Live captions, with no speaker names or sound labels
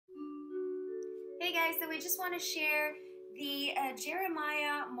Hey guys, so we just want to share the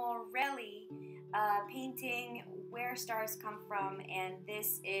Jeremiah Morelli painting Where Stars Come From, and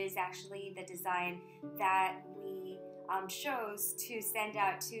this is actually the design that we chose to send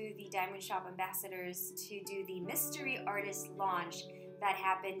out to the Diamond Shop ambassadors to do the mystery artist launch that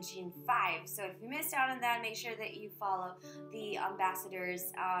happened June 5. So if you missed out on that, make sure that you follow the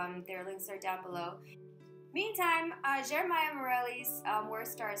ambassadors. Their links are down below. Meantime, Jeremiah Morelli's Where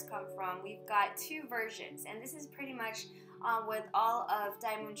Stars Come From, we've got two versions, and this is pretty much with all of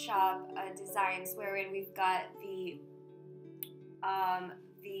Diamond Shop designs, wherein we've got the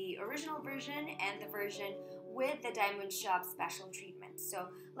original version and the version with the Diamond Shop special treatment. So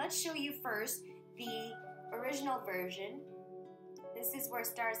let's show you first the original version. This is Where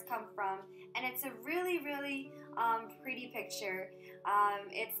Stars Come From, and it's a really pretty picture.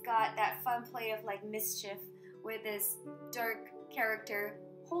 It's got that fun play of like mischief with this dark character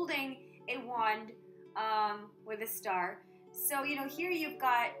holding a wand with a star. So here you've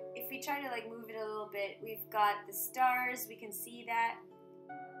got, if we try to like move it a little bit, we've got the stars. We can see that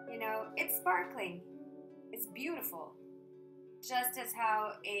it's sparkling, it's beautiful, just as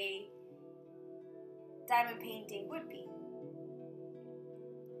how a diamond painting would be.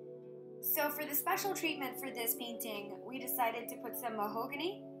 So for the special treatment for this painting, we decided to put some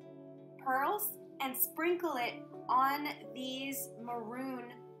mahogany, pearls, and sprinkle it on these maroon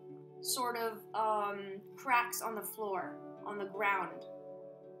sort of cracks on the floor, on the ground,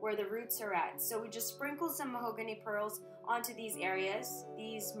 where the roots are at. So we just sprinkled some mahogany pearls onto these areas,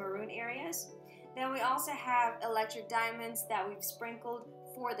 these maroon areas. Then we also have electric diamonds that we've sprinkled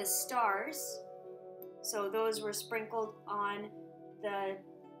for the stars. So those were sprinkled on the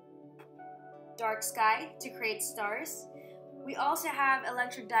dark sky to create stars. We also have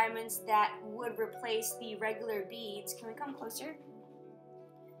electric diamonds that would replace the regular beads. Can we come closer?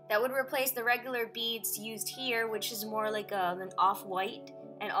 That would replace the regular beads used here, which is more like an off-white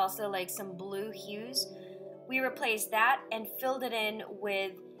and also like some blue hues. We replaced that and filled it in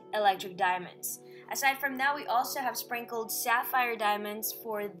with electric diamonds. Aside from that, we also have sprinkled sapphire diamonds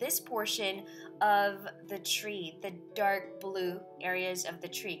for this portion of the tree, the dark blue areas of the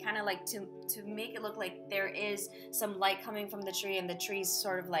tree, kind of like to make it look like there is some light coming from the tree, and the tree's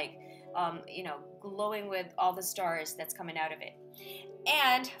sort of like glowing with all the stars that's coming out of it.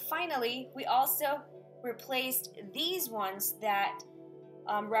 And finally, we also replaced these ones that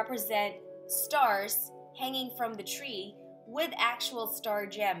represent stars hanging from the tree with actual star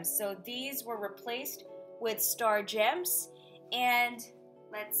gems. So these were replaced with star gems. And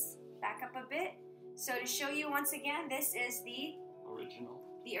let's back up a bit. So to show you once again, this is the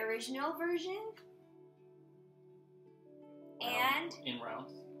original version. And in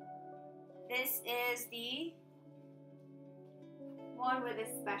rounds. This is the one with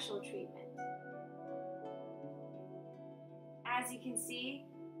a special treatment. As you can see,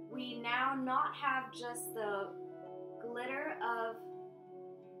 we now not have just the glitter of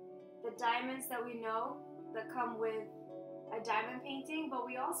the diamonds that we know that come with a diamond painting, but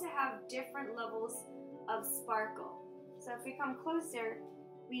we also have different levels of sparkle. So if we come closer,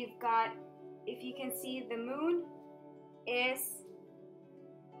 we've got, if you can see, the moon is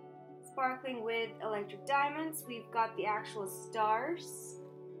sparkling with electric diamonds. We've got the actual stars.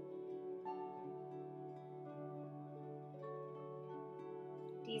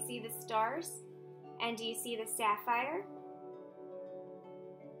 Do you see the stars? And do you see the sapphire?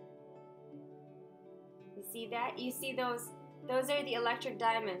 You see that? You see those are the electric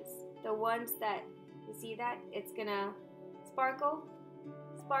diamonds. The ones that, you see that? It's gonna sparkle,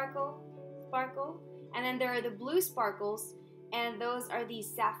 sparkle, sparkle. And then there are the blue sparkles, and those are the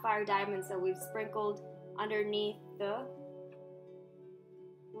sapphire diamonds that we've sprinkled underneath the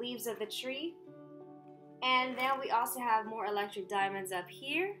leaves of the tree. And then we also have more electric diamonds up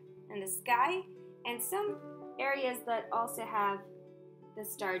here in the sky, and some areas that also have the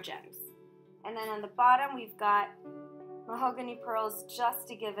star gems. And then on the bottom we've got mahogany pearls just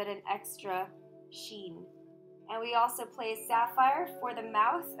to give it an extra sheen. And we also placed sapphire for the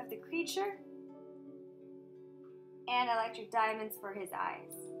mouth of the creature and electric diamonds for his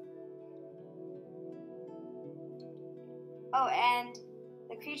eyes. Oh, and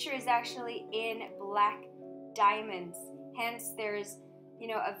the creature is actually in black diamonds, hence there's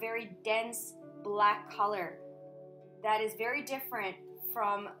a very dense black color that is very different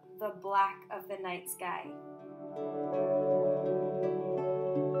from the black of the night sky.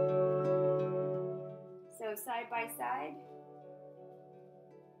 So side by side,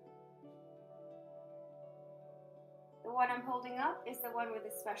 the one I'm holding up is the one with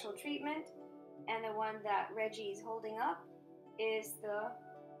the special treatment, and the one that Reggie's holding up is the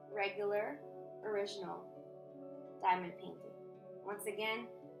regular, original diamond painting. Once again,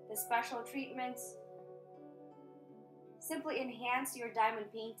 the special treatments simply enhance your diamond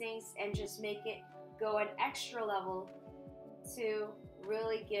paintings and just make it go an extra level to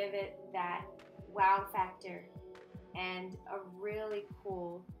really give it that wow factor and a really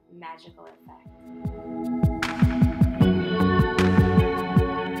cool magical effect.